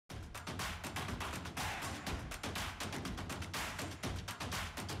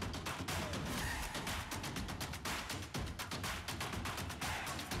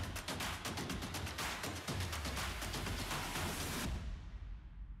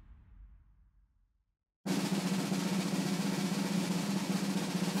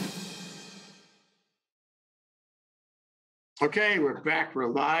Okay, we're back.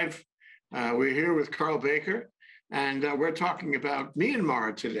 We're live. We're here with Carl Baker, and we're talking about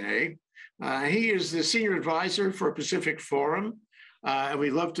Myanmar today. He is the senior advisor for Pacific Forum, and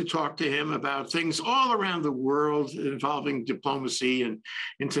we love to talk to him about things all around the world involving diplomacy and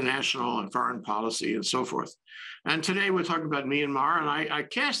international and foreign policy and so forth. And today we're talking about Myanmar, and I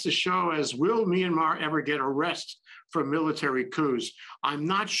cast the show as, will Myanmar ever get a rest for military coups? I'm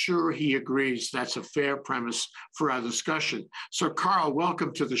not sure he agrees that's a fair premise for our discussion. So Carl,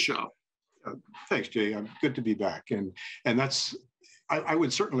 welcome to the show. Thanks, Jay. Good to be back. And that's, I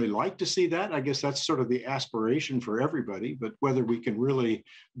would certainly like to see that. I guess that's sort of the aspiration for everybody, but whether we can really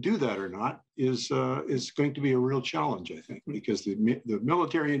do that or not is going to be a real challenge, I think, because the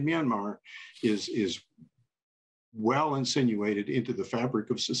military in Myanmar is well insinuated into the fabric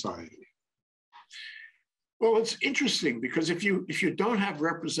of society. Well, it's interesting because if you don't have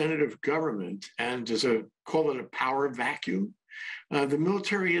representative government and call it a power vacuum, the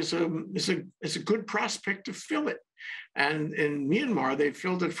military is a good prospect to fill it, and in Myanmar they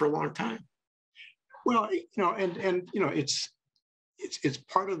filled it for a long time. Well, it's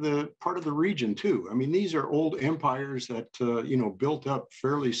part of the region too. I mean, these are old empires that built up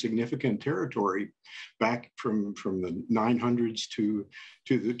fairly significant territory back from the 900s to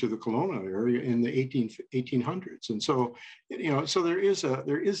the colonial area in the 1800s, and so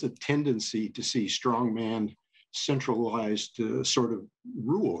there is a tendency to see strongman centralized sort of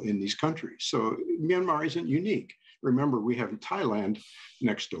rule in these countries. So Myanmar isn't unique. Remember, we have Thailand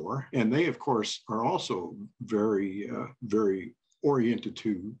next door, and they, of course, are also very oriented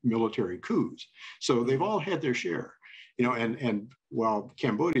to military coups. So they've all had their share, and while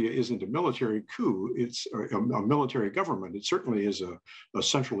Cambodia isn't a military coup, it's a military government. It certainly is a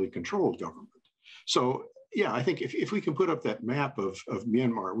centrally controlled government. So yeah, I think if we can put up that map of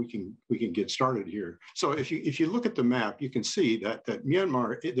Myanmar, we can get started here. So if you look at the map, you can see that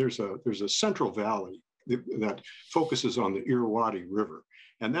Myanmar, there's a central valley that focuses on the Irrawaddy River,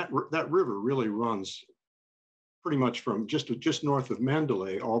 and that river really runs pretty much from just north of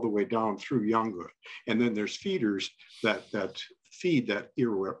Mandalay all the way down through Yangon, and then there's feeders that feed that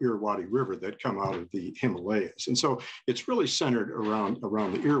Irrawaddy River that come out of the Himalayas. And so it's really centered around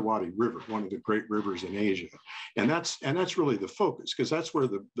the Irrawaddy River, one of the great rivers in Asia. And that's really the focus, because that's where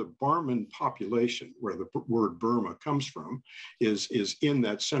the Burman population, where the word Burma comes from, is in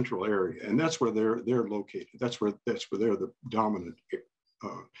that central area. And that's where they're located. That's where they're the dominant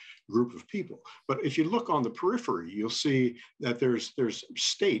group of people. But if you look on the periphery, you'll see that there's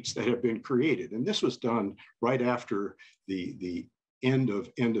states that have been created, and this was done right after the end of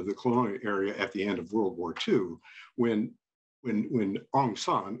the colonial area at the end of World War II, when Aung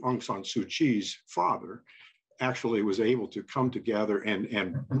San Suu Kyi's father actually was able to come together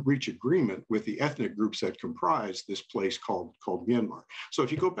and reach agreement with the ethnic groups that comprise this place called Myanmar. So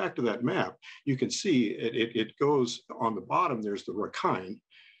if you go back to that map, you can see it goes on the bottom. There's the Rakhine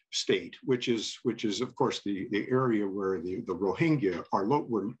state, which is of course the area where the Rohingya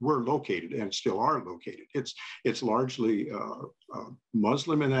were located and still are located. It's largely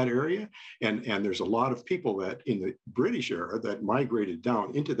Muslim in that area, and there's a lot of people that in the British era that migrated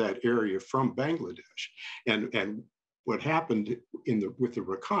down into that area from Bangladesh, and what happened with the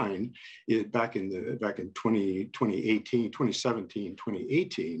Rakhine back in 2018, 2017,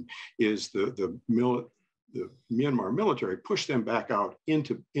 2018 is the Myanmar military pushed them back out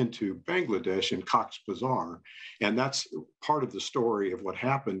into Bangladesh in Cox's Bazar. And that's part of the story of what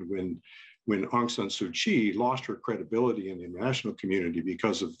happened when Aung San Suu Kyi lost her credibility in the international community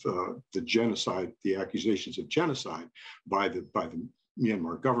because of the genocide, the accusations of genocide by the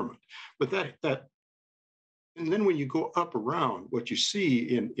Myanmar government. But and then when you go up around, what you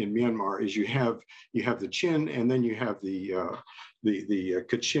see in Myanmar is you have the Chin, and then you have the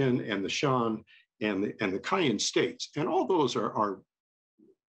Kachin and the Shan and the Kayan states, and all those are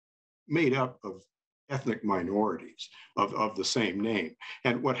made up of ethnic minorities of the same name.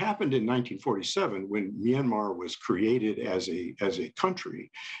 And what happened in 1947, when Myanmar was created as a country,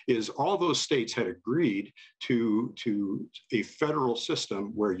 is all those states had agreed to a federal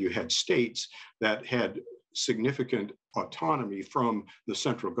system where you had states that had significant autonomy from the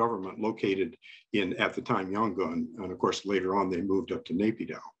central government located in, at the time, Yangon, and of course later on they moved up to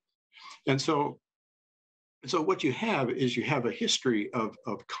Naypyidaw. And so what you have is you have a history of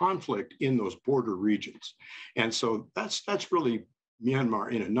conflict in those border regions. And so that's really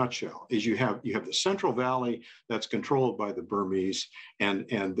Myanmar in a nutshell, is you have the Central Valley that's controlled by the Burmese, and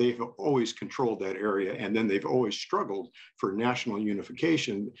they've always controlled that area, and then they've always struggled for national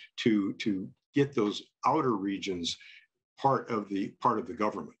unification to get those outer regions part of the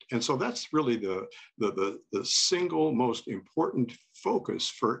government. And so that's really the single most important focus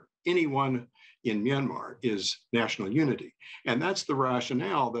for anyone in Myanmar is national unity. And that's the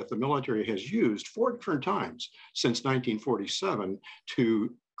rationale that the military has used 4 different times since 1947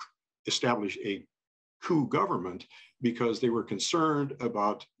 to establish a coup government, because they were concerned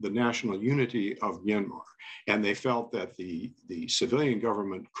about the national unity of Myanmar. And they felt that the civilian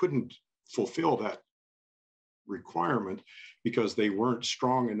government couldn't fulfill that requirement because they weren't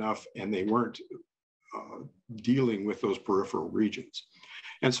strong enough and they weren't dealing with those peripheral regions.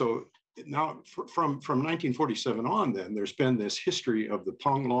 And so now from 1947 on, then there's been this history of the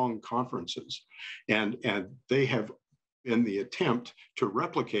Panglong conferences, and they have in the attempt to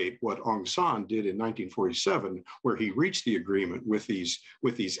replicate what Aung San did in 1947, where he reached the agreement with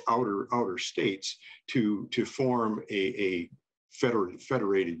these outer states to form a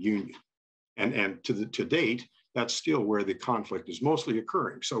federated union. And to date, that's still where the conflict is mostly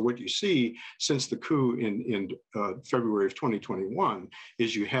occurring. So what you see since the coup in February of 2021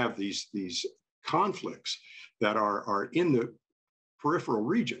 is you have these conflicts that are in the peripheral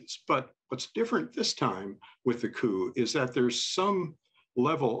regions. But what's different this time with the coup is that there's some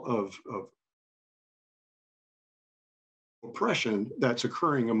level of oppression that's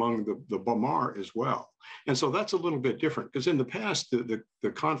occurring among the Bamar as well. And so that's a little bit different, because in the past,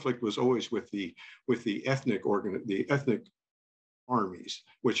 the conflict was always with the ethnic armies,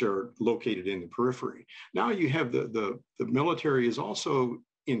 which are located in the periphery. Now you have the military is also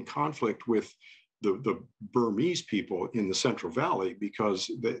in conflict with the Burmese people in the Central Valley, because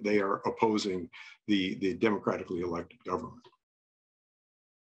they are opposing the democratically elected government.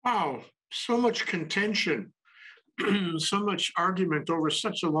 Wow, so much contention, so much argument over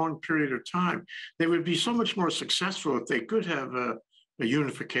such a long period of time. They would be so much more successful if they could have a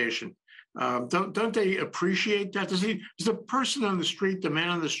unification. Don't they appreciate that? Does the person on the street, the man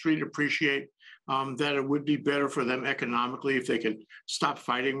on the street, appreciate that it would be better for them economically if they could stop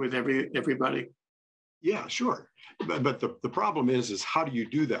fighting with everybody? Yeah, sure. But the problem is how do you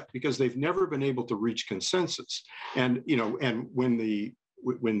do that? Because they've never been able to reach consensus. And, and when the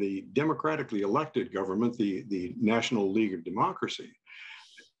democratically elected government, the National League of Democracy,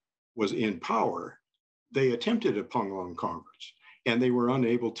 was in power, they attempted a Panglong Conference, and they were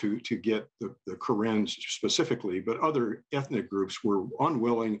unable to get the Karens specifically, but other ethnic groups were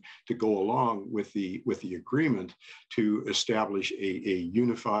unwilling to go along with the agreement to establish a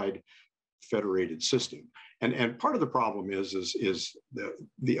unified federated system. And part of the problem is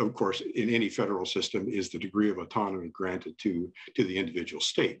of course, in any federal system is the degree of autonomy granted to the individual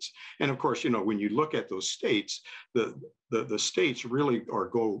states. And of course, when you look at those states, the states really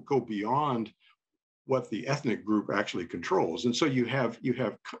go beyond what the ethnic group actually controls. And so you have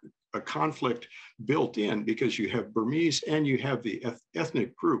a conflict built in, because you have Burmese and you have the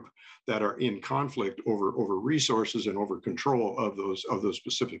ethnic group that are in conflict over resources and over control of those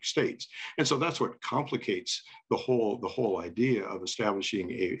specific states. And so that's what complicates the whole idea of establishing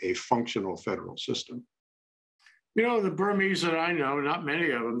a functional federal system. The Burmese that I know, not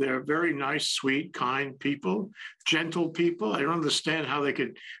many of them, they're very nice, sweet, kind people, gentle people. I don't understand how they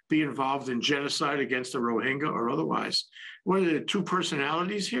could be involved in genocide against the Rohingya or otherwise. What are the two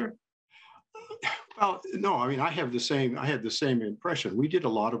personalities here? Well, no, I mean, I had the same impression. We did a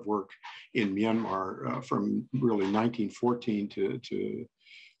lot of work in Myanmar from really 1914 to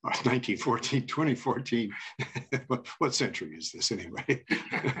 2014. What century is this anyway?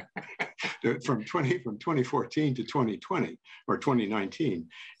 from 2014 to 2020 or 2019.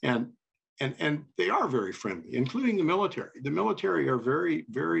 And they are very friendly, including the military. The military are very,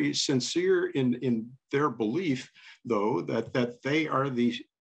 very sincere in their belief, though, that they are the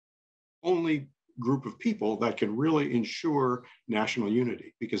only group of people that can really ensure national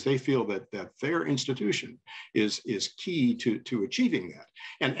unity, because they feel that their institution is key to achieving that.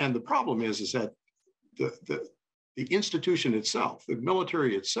 And the problem is that the institution itself, the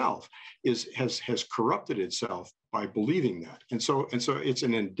military itself, has corrupted itself by believing that. And so it's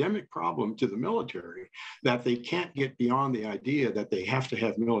an endemic problem to the military that they can't get beyond the idea that they have to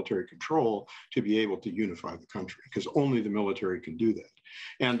have military control to be able to unify the country, because only the military can do that.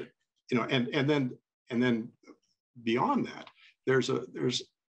 And and then beyond that, there's a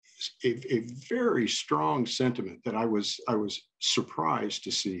very strong sentiment that I was surprised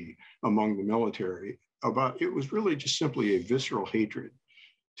to see among the military about. It was really just simply a visceral hatred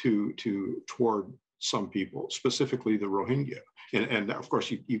toward some people, specifically the Rohingya. And of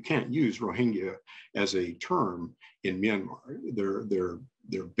course, you can't use Rohingya as a term in Myanmar. They're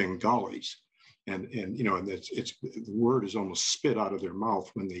Bengalis. and you know, and it's the word is almost spit out of their mouth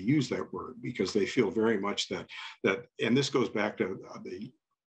when they use that word, because they feel very much that and this goes back to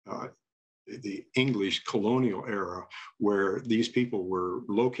the English colonial era, where these people were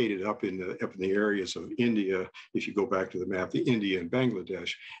located up in the areas of India. If you go back to the map, the India and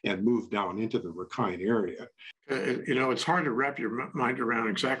Bangladesh, and moved down into the Rakhine area. You know, it's hard to wrap your mind around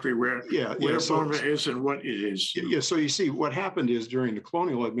exactly where Burma is and what it is. Yeah. So you see, what happened is during the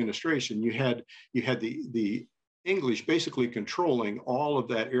colonial administration, you had the English basically controlling all of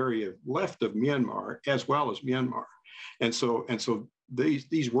that area left of Myanmar as well as Myanmar, and so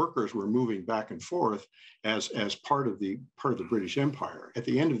these workers were moving back and forth as part of the British Empire. At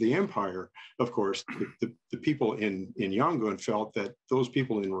the end of the empire, of course, the people in Yangon felt that those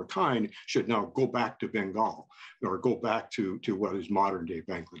people in Rakhine should now go back to Bengal, or go back to what is modern day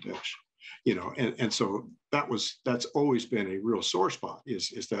Bangladesh. You know, and so that's always been a real sore spot,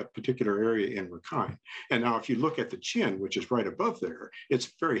 is that particular area in Rakhine. And now if you look at the Chin, which is right above there,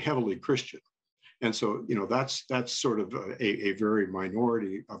 it's very heavily Christian. And so, you know, that's sort of a very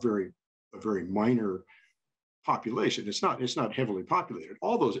minority, a very minor population. It's not heavily populated.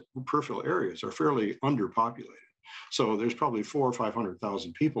 All those peripheral areas are fairly underpopulated. So there's probably 400,000 or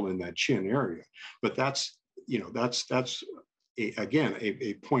 500,000 people in that Chin area. But that's again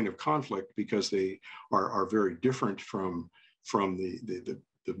a point of conflict, because they are very different from the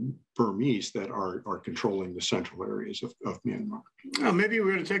Burmese that are controlling the central areas of Myanmar. Well, maybe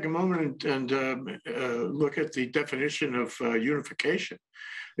we're going to take a moment and look at the definition of unification.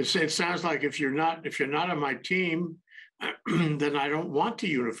 It sounds like if you're not on my team, then I don't want to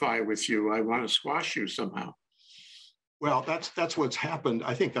unify with you. I want to squash you somehow. Well, that's what's happened.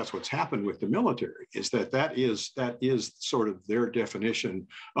 I think that's what's happened with the military, is that is sort of their definition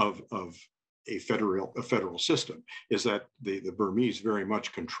of a federal system, is that the Burmese very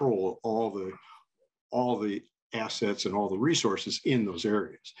much control all the assets and all the resources in those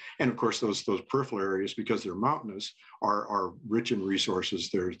areas. And of course, those peripheral areas, because they're mountainous, are rich in resources.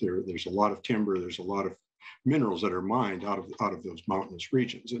 There's a lot of timber. There's a lot of minerals that are mined out of those mountainous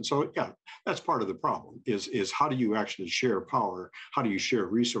regions. And so, yeah, that's part of the problem, is how do you actually share power? How do you share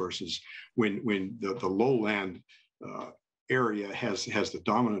resources when the lowland area has the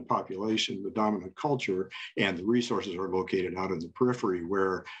dominant population, the dominant culture, and the resources are located out in the periphery,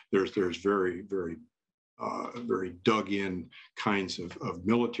 where there's very dug in kinds of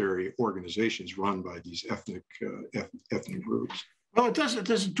military organizations run by these ethnic groups. Well, does it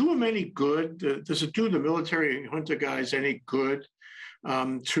do them any good? Does it do the military junta guys any good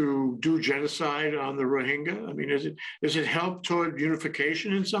to do genocide on the Rohingya? I mean, does it help toward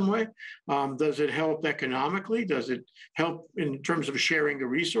unification in some way? Does it help economically? Does it help in terms of sharing the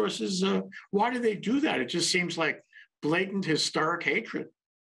resources? Why do they do that? It just seems like blatant historic hatred.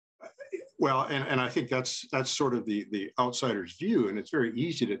 Well, and I think that's sort of the outsider's view, and it's very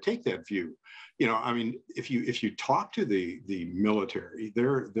easy to take that view. You know, I mean, if you talk to the military,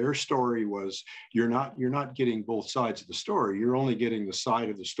 their story was, you're not getting both sides of the story. You're only getting the side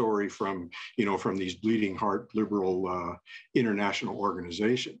of the story from these bleeding heart liberal international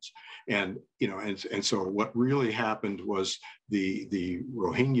organizations. And so what really happened was the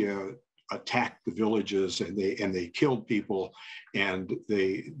Rohingya attacked the villages, and they killed people, and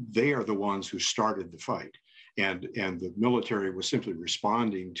they are the ones who started the fight. And the military was simply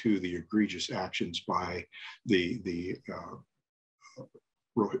responding to the egregious actions by the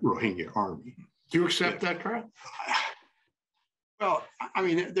Rohingya army. Do you accept that, Carl? Well, I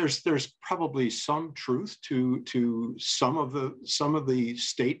mean, there's probably some truth to some of the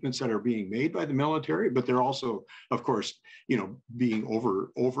statements that are being made by the military, but they're also, of course, being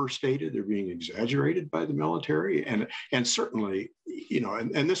overstated. They're being exaggerated by the military, and certainly,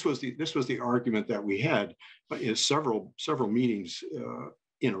 and this was the argument that we had in several meetings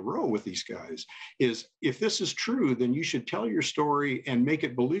in a row with these guys, is if this is true, then you should tell your story and make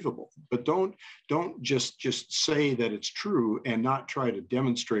it believable, but don't just say that it's true and not try to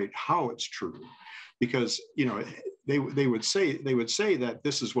demonstrate how it's true, because they would say that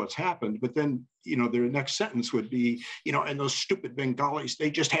this is what's happened, but then their next sentence would be, and those stupid Bengalis,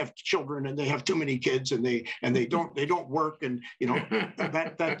 they just have children and they have too many kids and they don't work, and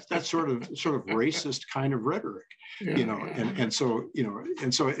that sort of racist kind of rhetoric, and so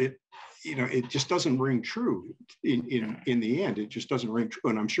it just doesn't ring true in the end. It just doesn't ring true,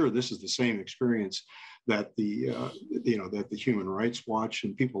 and I'm sure this is the same experience that that the Human Rights Watch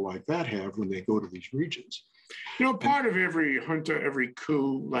and people like that have when they go to these regions. Part of every junta, every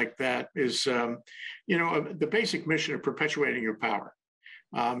coup like that is, the basic mission of perpetuating your power.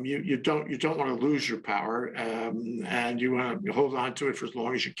 you don't want to lose your power, and you want to hold on to it for as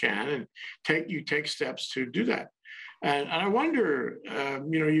long as you can, and take steps to do that. And I wonder,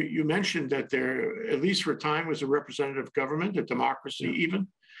 you mentioned that there, at least for a time, was a representative government, a democracy even,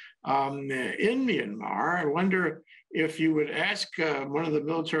 in Myanmar. I wonder if you would ask one of the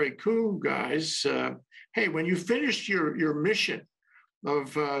military coup guys, hey, when you finished your mission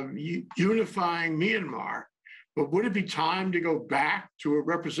of unifying Myanmar, but would it be time to go back to a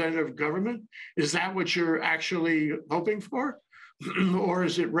representative government? Is that what you're actually hoping for? Or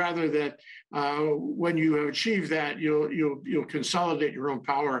is it rather that when you have achieved that, you'll consolidate your own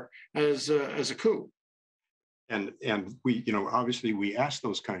power as a coup? And we, obviously we ask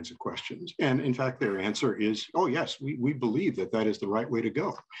those kinds of questions. And in fact, their answer is, oh, yes, we believe that that is the right way to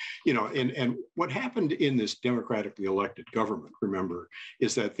go. And what happened in this democratically elected government, remember,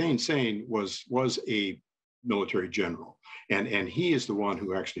 is that Thein Sein was a military general. And he is the one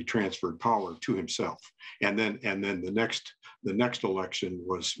who actually transferred power to himself. And then the next election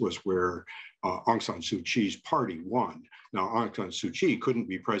was where Aung San Suu Kyi's party won. Now, Aung San Suu Kyi couldn't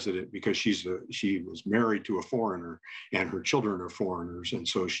be president because she was married to a foreigner and her children are foreigners, and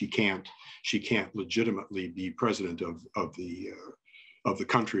so she can't legitimately be president of the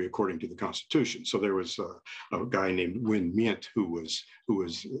country according to the Constitution. So there was a guy named Win Myint who was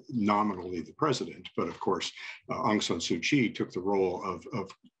nominally the president, but of course Aung San Suu Kyi took the role of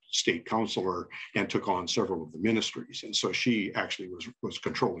state counselor and took on several of the ministries. And so she actually was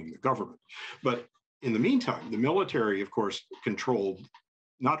controlling the government. But in the meantime, the military, of course, controlled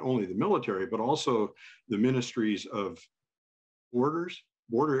not only the military, but also the ministries of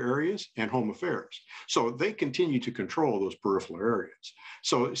border areas and home affairs. So they continue to control those peripheral areas.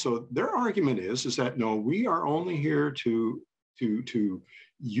 So their argument is that no, we are only here to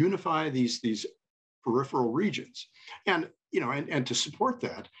unify these peripheral regions. And to support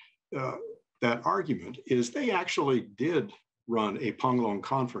that argument is they actually did run a Panglong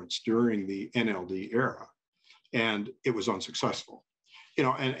conference during the NLD era, and it was unsuccessful.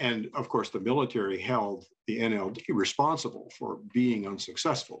 And of course the military held the NLD responsible for being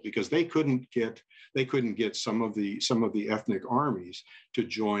unsuccessful because they couldn't get some of the ethnic armies to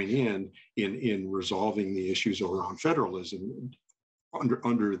join in resolving the issues around federalism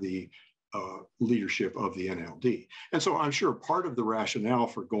under the leadership of the NLD. And so I'm sure part of the rationale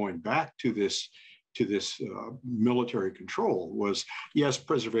for going back to this military control was, yes,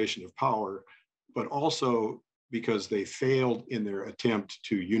 preservation of power, but also because they failed in their attempt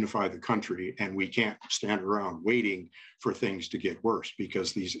to unify the country, and we can't stand around waiting for things to get worse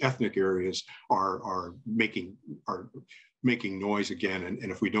because these ethnic areas are making noise again, and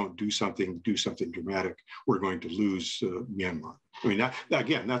if we don't do something dramatic, we're going to lose Myanmar. I mean,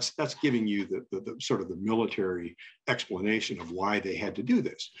 that's giving you the sort of the military explanation of why they had to do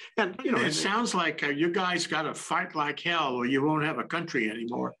this. And it sounds like you guys got to fight like hell, or you won't have a country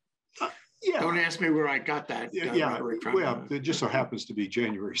anymore. Yeah. Don't ask me where I got that. Rhetoric from. Well, it just so happens to be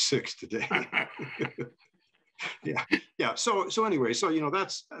January 6th today. Yeah. So anyway,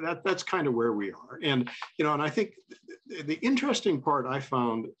 that's kind of where we are, and and I think the interesting part I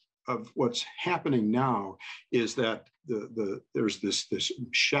found of what's happening now is that there's this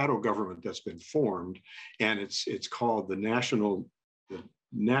shadow government that's been formed, and it's called the National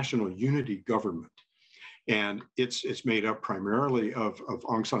Unity Government. And it's made up primarily of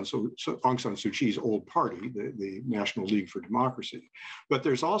Aung San Suu Kyi's old party, the National League for Democracy. But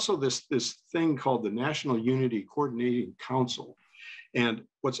there's also this thing called the National Unity Coordinating Council. And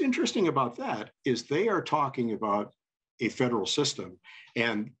what's interesting about that is they are talking about a federal system,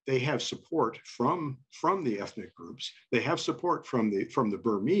 and they have support from the ethnic groups. They have support from the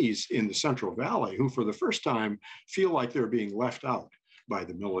Burmese in the Central Valley, who for the first time feel like they're being left out by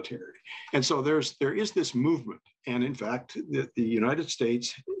the military. And so there is this movement. And in fact, the United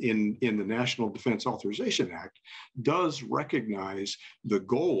States in the National Defense Authorization Act does recognize the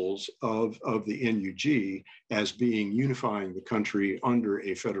goals of the NUG as being unifying the country under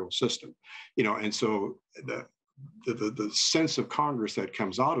a federal system. And so the sense of Congress that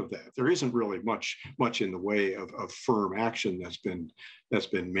comes out of that, there isn't really much in the way of firm action that's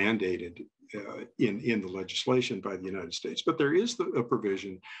been mandated in the legislation by the United States, but there is a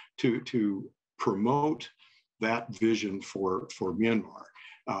provision to promote that vision for Myanmar.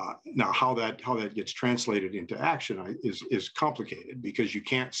 Now, how that gets translated into action is complicated because you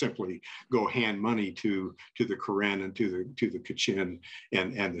can't simply go hand money to the Karen and to the Kachin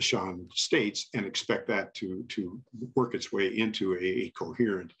and the Shan states and expect that to work its way into a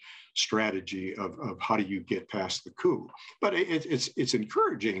coherent strategy of how do you get past the coup. But it's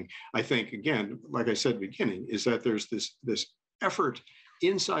encouraging, I think, again, like I said at the beginning, is that there's this effort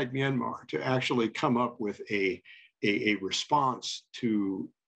inside Myanmar to actually come up with a response to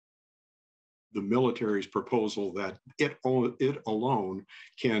the military's proposal that it alone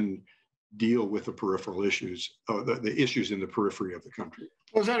can deal with the peripheral issues, the issues in the periphery of the country.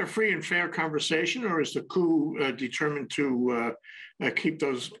 Was that a free and fair conversation, or is the coup determined to keep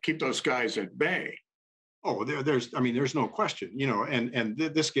those guys at bay? Oh, there's no question, and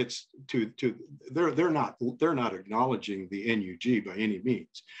this gets to they're not acknowledging the NUG by any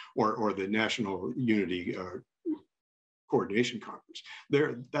means, or the National Unity Coordination Congress.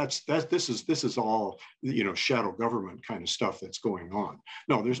 This is all shadow government kind of stuff that's going on.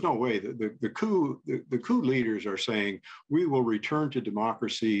 No, there's no way that the coup leaders are saying we will return to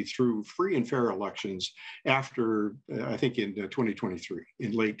democracy through free and fair elections after I think in 2023,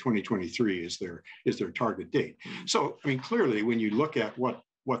 in late 2023 is their target date. So I mean clearly when you look at what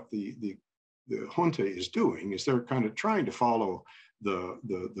the junta is doing is they're kind of trying to follow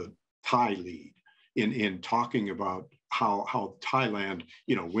the Thai lead in talking about how Thailand,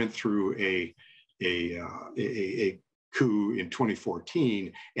 went through a coup in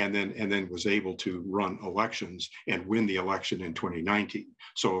 2014 and then was able to run elections and win the election in 2019.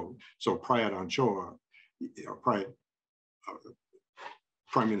 So Prayut Anchoa,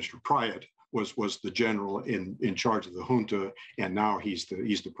 Prime Minister Prayut was the general in charge of the junta, and now he's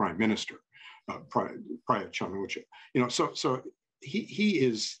the prime minister, Prayut Chan-o-cha. So he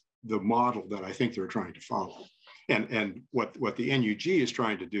is the model that I think they're trying to follow. And what the NUG is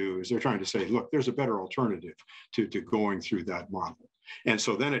trying to do is they're trying to say, look, there's a better alternative to going through that model. And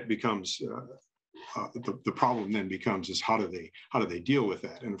so then it becomes, the problem then becomes is how do they deal with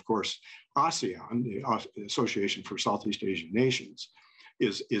that? And of course, ASEAN, the Association for Southeast Asian Nations,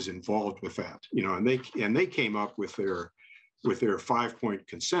 is involved with that, and they came up with their 5-point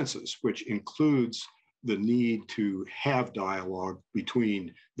consensus, which includes the need to have dialogue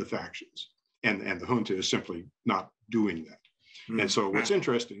between the factions. And the junta is simply not doing that. Mm-hmm. And so what's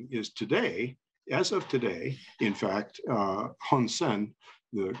interesting is as of today, in fact, Hun Sen,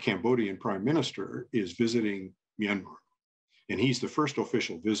 the Cambodian prime minister, is visiting Myanmar. And he's the first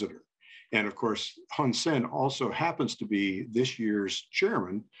official visitor. And of course, Hun Sen also happens to be this year's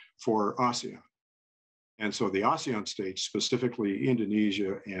chairman for ASEAN. And so the ASEAN states, specifically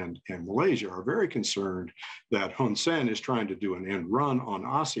Indonesia and Malaysia, are very concerned that Hun Sen is trying to do an end run on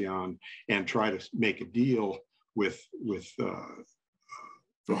ASEAN and try to make a deal with the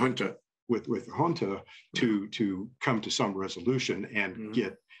junta, with the junta to come to some resolution and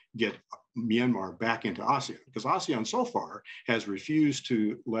get Myanmar back into ASEAN, because ASEAN so far has refused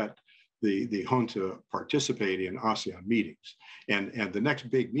to let the junta participate in ASEAN meetings. And the next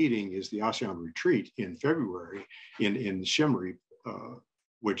big meeting is the ASEAN retreat in February in Siem Reap,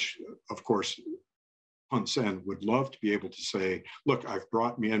 which of course Hun Sen would love to be able to say, look, I've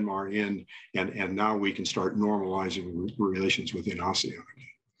brought Myanmar in and now we can start normalizing relations within ASEAN again.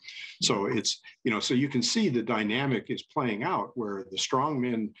 So it's, so you can see the dynamic is playing out where the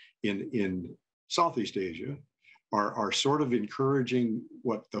strongmen in Southeast Asia are sort of encouraging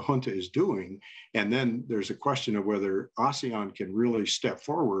what the junta is doing. And then there's a question of whether ASEAN can really step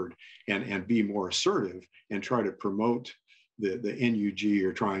forward and be more assertive and try to promote the NUG,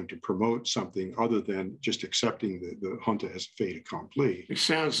 or trying to promote something other than just accepting the junta as a fait accompli. It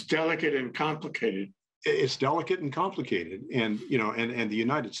sounds delicate and complicated. It's delicate and complicated. And, and the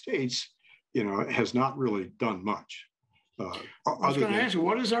United States, has not really done much. I was going to ask you,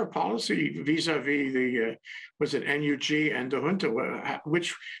 what is our policy vis-a-vis the, was it NUG and the junta?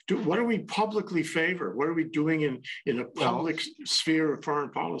 What do we publicly favor? What are we doing in a public sphere of foreign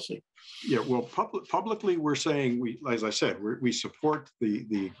policy? Yeah, well, publicly we're saying, as I said, we support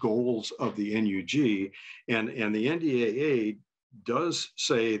the goals of the NUG, and the NDAA does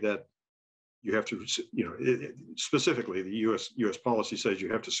say that you have to, specifically the U.S. policy says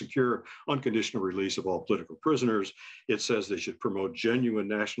you have to secure unconditional release of all political prisoners. It says they should promote genuine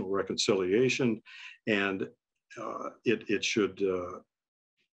national reconciliation, and it should,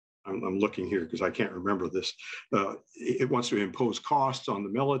 I'm looking here because I can't remember this. It wants to impose costs on the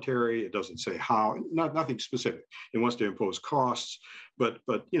military. It doesn't say how, nothing specific. It wants to impose costs, but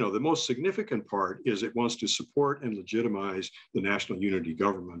the most significant part is it wants to support and legitimize the national unity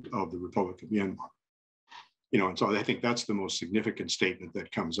government of the Republic of Myanmar. And so I think that's the most significant statement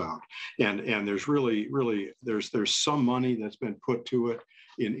that comes out. And there's really there's some money that's been put to it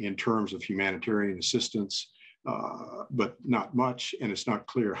in terms of humanitarian assistance. But not much, and it's not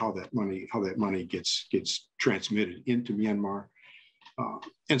clear how that money gets transmitted into Myanmar,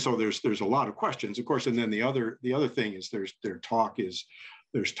 and so there's a lot of questions, of course. And then the other thing is there's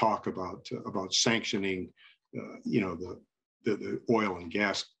talk about sanctioning, the the oil and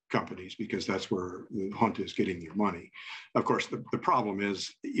gas companies, because that's where the junta is getting their money. Of course, the problem is,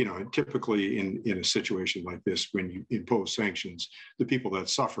 typically in a situation like this, when you impose sanctions, the people that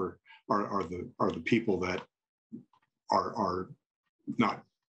suffer are the people that are not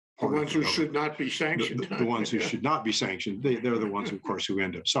the ones who should not be sanctioned. The ones who should not be sanctioned, they're the ones, of course, who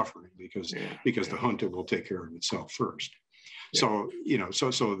end up suffering because the junta will take care of itself first. So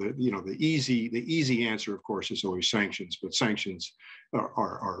the easy answer, of course, is always sanctions, but sanctions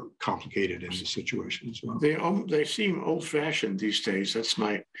are complicated in this situation as well. They seem old-fashioned these days. That's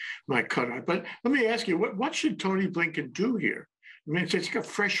my cut. But let me ask you, what should Tony Blinken do here? I mean, to take a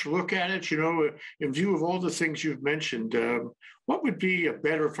fresh look at it, in view of all the things you've mentioned, what would be a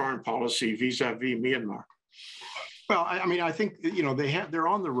better foreign policy vis-a-vis Myanmar? Well, I think they're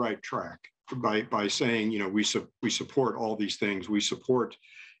on the right track by saying we support all these things. We support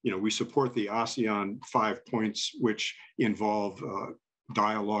the ASEAN 5 points, which involve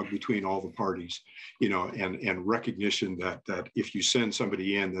dialogue between all the parties, and recognition that if you send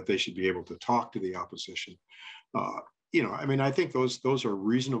somebody in, that they should be able to talk to the opposition. I think those are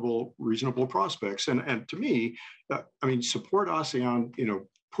reasonable prospects. And to me, support ASEAN,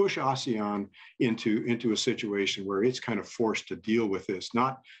 push ASEAN into a situation where it's kind of forced to deal with this,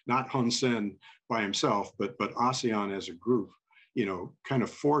 not Hun Sen by himself, but ASEAN as a group, kind of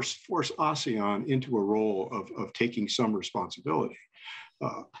force ASEAN into a role of taking some responsibility.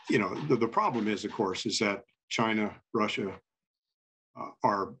 The problem is, of course, is that China, Russia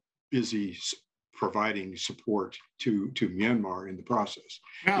are busy providing support to Myanmar in the process.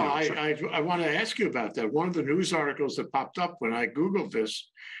 Well, I want to ask you about that. One of the news articles that popped up when I Googled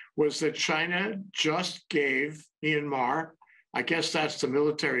this was that China just gave Myanmar, I guess that's the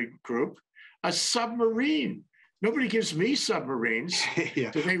military group, a submarine. Nobody gives me submarines.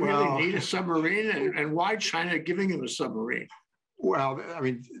 Do they really need a submarine? And why China giving them a submarine? Well,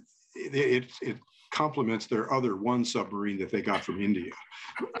 it complements their other one submarine that they got from India.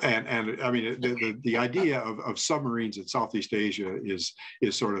 And the idea of submarines in Southeast Asia is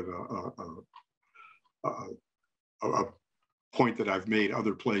sort of a point that I've made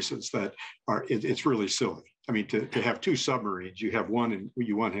other places that it's really silly. To have two submarines, you have one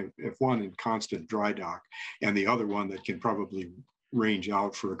in constant dry dock, and the other one that can probably range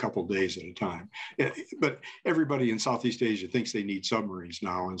out for a couple of days at a time. But everybody in Southeast Asia thinks they need submarines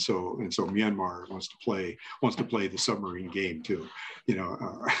now, and so Myanmar wants to play the submarine game too.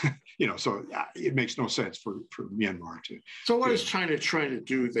 So it makes no sense for Myanmar to. So what is China trying to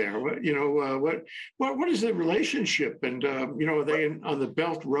do there? What is the relationship? And are they on the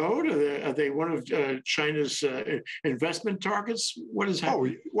Belt Road? Are they one of China's investment targets? What is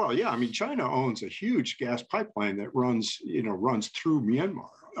happening? Oh well, yeah. China owns a huge gas pipeline that runs through Myanmar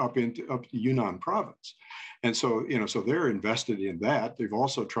up to Yunnan province. And so, so they're invested in that. They've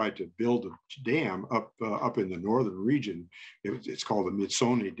also tried to build a dam up in the northern region. It's called the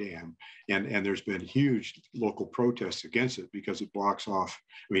Mitsone Dam. And there's been huge local protests against it because it blocks off,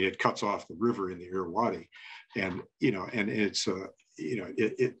 it cuts off the river in the Irrawaddy. And, and it's,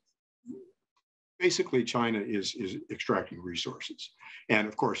 basically China is extracting resources. And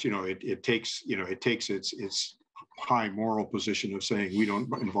of course, it takes its high moral position of saying we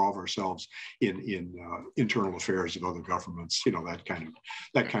don't involve ourselves in internal affairs of other governments, that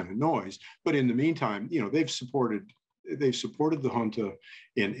kind of noise. But in the meantime, they've supported the junta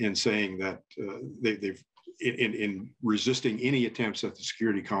in saying that they've in resisting any attempts at the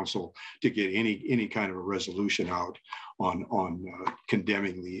Security Council to get any kind of a resolution out on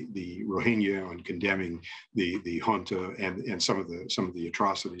condemning the Rohingya and condemning the junta and some of the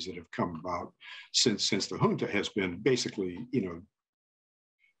atrocities that have come about since the junta has been basically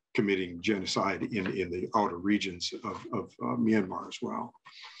committing genocide in the outer regions of Myanmar as well.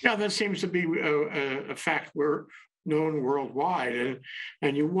 Yeah, that seems to be a fact we're known worldwide,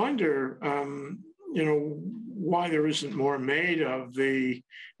 and you wonder. Why there isn't more made of the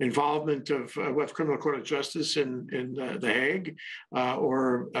involvement of Criminal Court of Justice in The Hague,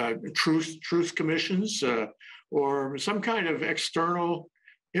 or truth commissions, or some kind of external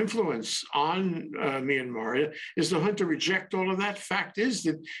influence on Myanmar. Is the junta reject all of that? Fact is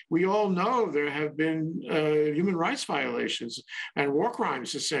that we all know there have been human rights violations and war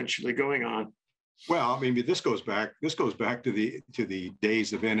crimes essentially going on. Well, this goes back to the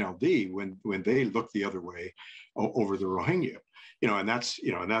days of NLD when they looked the other way over the Rohingya, and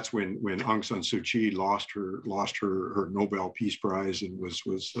that's when Aung San Suu Kyi lost her Nobel Peace Prize and was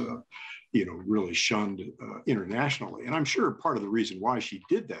really shunned internationally. And I'm sure part of the reason why she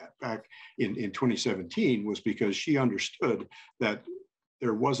did that back in 2017 was because she understood that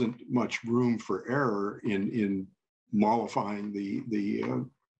there wasn't much room for error in mollifying the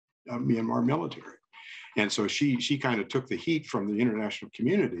Myanmar military. And so she kind of took the heat from the international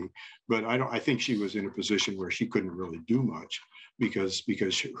community, but I think she was in a position where she couldn't really do much because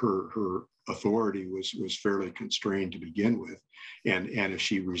her authority was fairly constrained to begin with, and if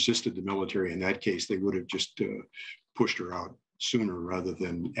she resisted the military in that case, they would have just pushed her out sooner rather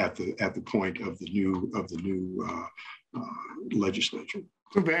than at the point of the new legislature.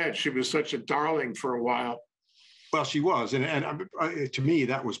 Too bad she was such a darling for a while. Well, she was, and to me,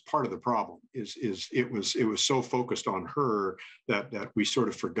 that was part of the problem. Is it was so focused on her that we sort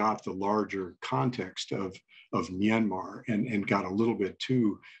of forgot the larger context of Myanmar and got a little bit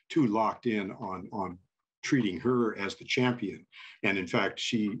too locked in on treating her as the champion. And in fact,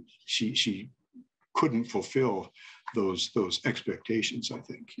 she couldn't fulfill those expectations. I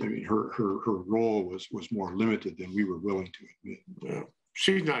think. I mean, her role was more limited than we were willing to admit. Yeah.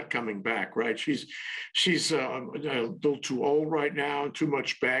 She's not coming back, right? She's a little too old right now, too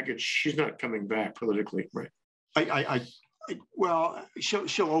much baggage. She's not coming back politically, right? Well,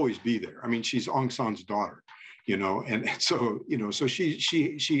 she'll always be there. I mean, she's Aung San's daughter, and so so she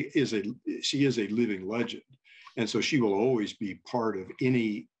is a living legend, and so she will always be part of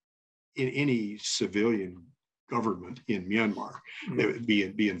any civilian government in Myanmar that would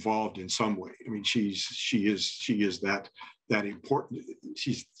be involved in some way. I mean, she is that important.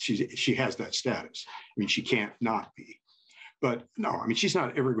 She has that status. I mean, she can't not be. But no, I mean, she's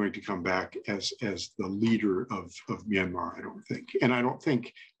not ever going to come back as the leader of Myanmar, I don't think. And I don't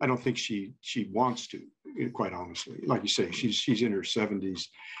think she wants to, quite honestly. Like you say, she's in her 70s,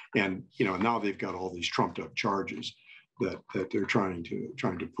 and now they've got all these trumped up charges that they're trying to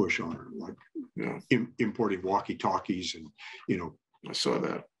push on her, like importing walkie-talkies and I saw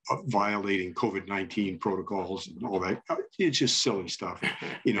that. Violating COVID-19 protocols and all that. It's just silly stuff,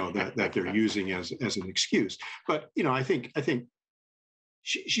 that they're using as an excuse. But I think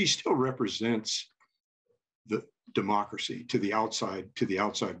she still represents the democracy to the outside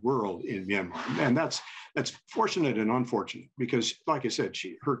world in Myanmar, and that's fortunate and unfortunate because, like I said,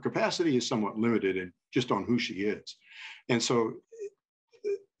 her capacity is somewhat limited in just on who she is, and so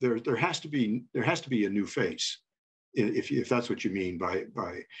there has to be a new face. If that's what you mean by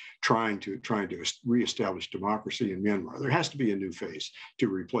trying to reestablish democracy in Myanmar, there has to be a new face to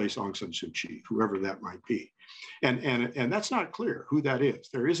replace Aung San Suu Kyi, whoever that might be, and that's not clear who that is.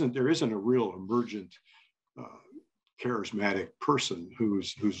 There isn't a real emergent, charismatic person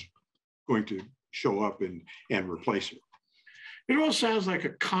who's going to show up and replace her. It all sounds like a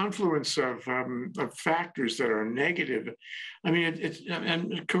confluence of factors that are negative. I mean,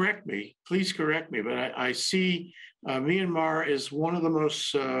 and please correct me, but I see Myanmar is one of the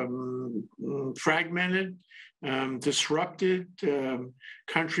most fragmented, disrupted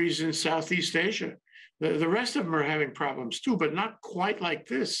countries in Southeast Asia. The rest of them are having problems too, but not quite like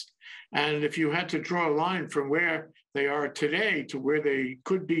this. And if you had to draw a line from where they are today to where they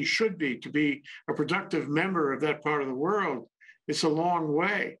could be, should be, to be a productive member of that part of the world, it's a long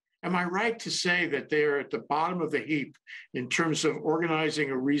way. Am I right to say that they're at the bottom of the heap in terms of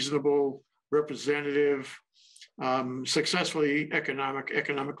organizing a reasonable, representative,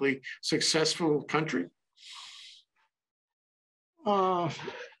 economically successful country? Well,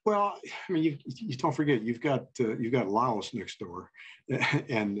 I mean, you don't forget you've got Laos next door,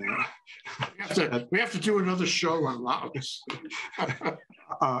 and we have to do another show on Laos.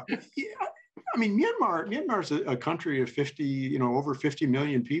 Yeah, I mean, Myanmar is a country of 50, over 50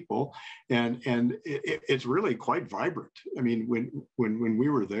 million people, and it's really quite vibrant. I mean, when we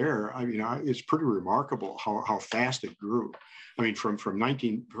were there, I mean, it's pretty remarkable how fast it grew. I mean, from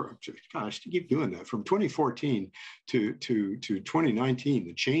 2014 to 2019,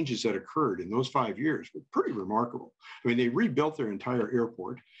 the changes that occurred in those 5 years were pretty remarkable. I mean, they rebuilt their entire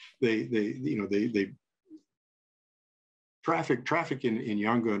airport. They traffic in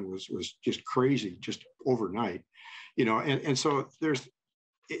Yangon was just crazy, just overnight, and so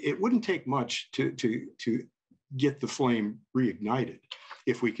it wouldn't take much to get the flame reignited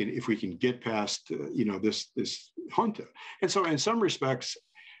if we can get past this junta. And so in some respects,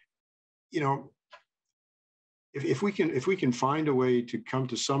 if we can find a way to come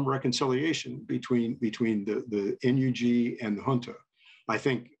to some reconciliation between the NUG and the junta, I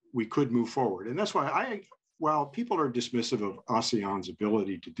think we could move forward. And that's why while people are dismissive of ASEAN's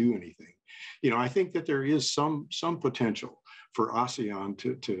ability to do anything, I think that there is some potential for ASEAN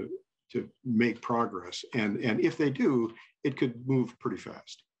to make progress. And if they do, it could move pretty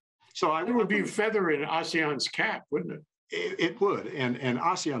fast. So it would be a feather in ASEAN's cap, wouldn't it? It would, and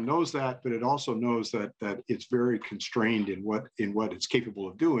ASEAN knows that, but it also knows that it's very constrained in what it's capable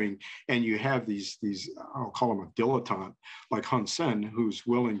of doing. And you have these I'll call him a dilettante like Hun Sen, who's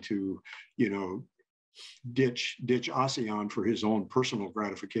willing to, ditch ASEAN for his own personal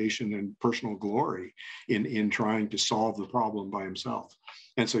gratification and personal glory in trying to solve the problem by himself.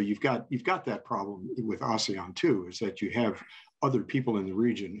 And so you've got that problem with ASEAN too, is that you have other people in the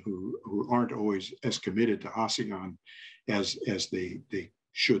region who aren't always as committed to ASEAN as they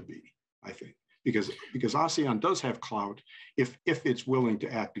should be, I think, because ASEAN does have clout if it's willing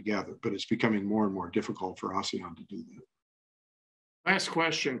to act together, but it's becoming more and more difficult for ASEAN to do that. Last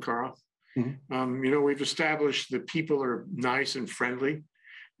question, Carl. Mm-hmm. We've established that people are nice and friendly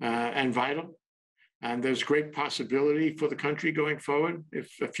and vital, and there's great possibility for the country going forward if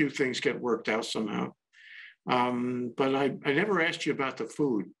a few things get worked out somehow. But I never asked you about the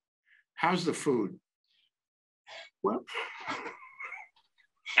food. How's the food? Well,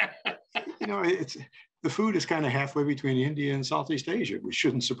 it's the food is kind of halfway between India and Southeast Asia, which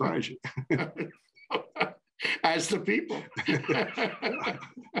shouldn't surprise you. As the people.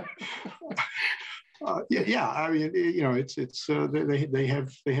 Yeah. I mean, it's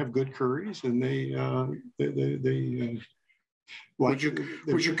they have good curries, and they would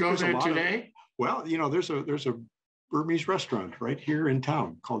you go there today? Well, there's a Burmese restaurant right here in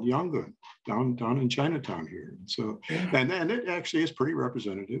town called Yangon, down in Chinatown here. And so, and it actually is pretty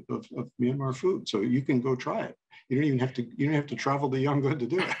representative of Myanmar food. So you can go try it. You don't have to travel to Yangon to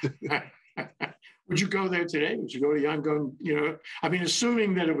do it. Would you go there today? Would you go to Yangon? I mean,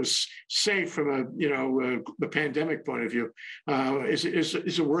 assuming that it was safe from a pandemic point of view, is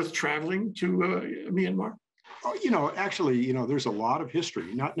it worth traveling to Myanmar? Oh, actually, there's a lot of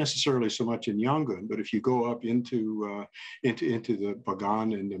history, not necessarily so much in Yangon, but if you go up into the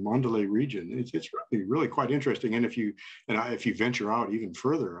Bagan and the Mandalay region, it's really quite interesting. And if you venture out even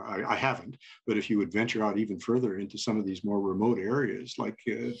further, I haven't, but if you would venture out even further into some of these more remote areas, like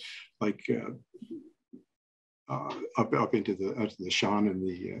up into the Shan and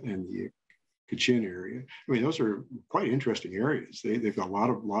the Kachin area. I mean, those are quite interesting areas. They've got a lot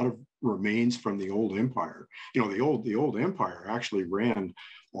of remains from the old empire. The old empire actually ran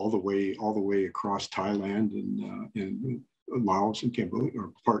all the way across Thailand and Laos and Cambodia,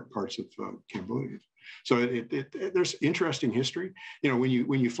 or parts of Cambodia. So there's interesting history. When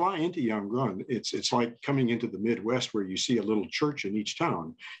you fly into Yangon, it's like coming into the Midwest, where you see a little church in each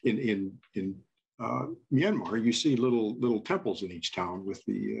town. In Myanmar, you see little temples in each town with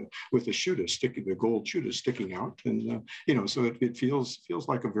the gold chutas sticking out, and so it feels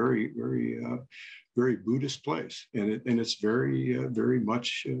like a very very Buddhist place, and it's very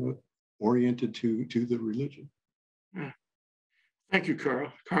much oriented to the religion. Thank you,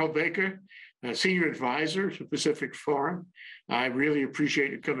 Carl. Carl Baker, Senior Advisor to Pacific Forum. I really appreciate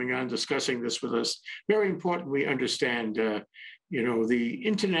you coming on, discussing this with us. Very important we understand the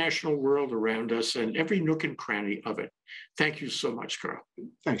international world around us and every nook and cranny of it. Thank you so much, Carl.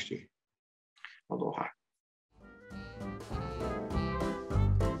 Thanks, Jay. Aloha.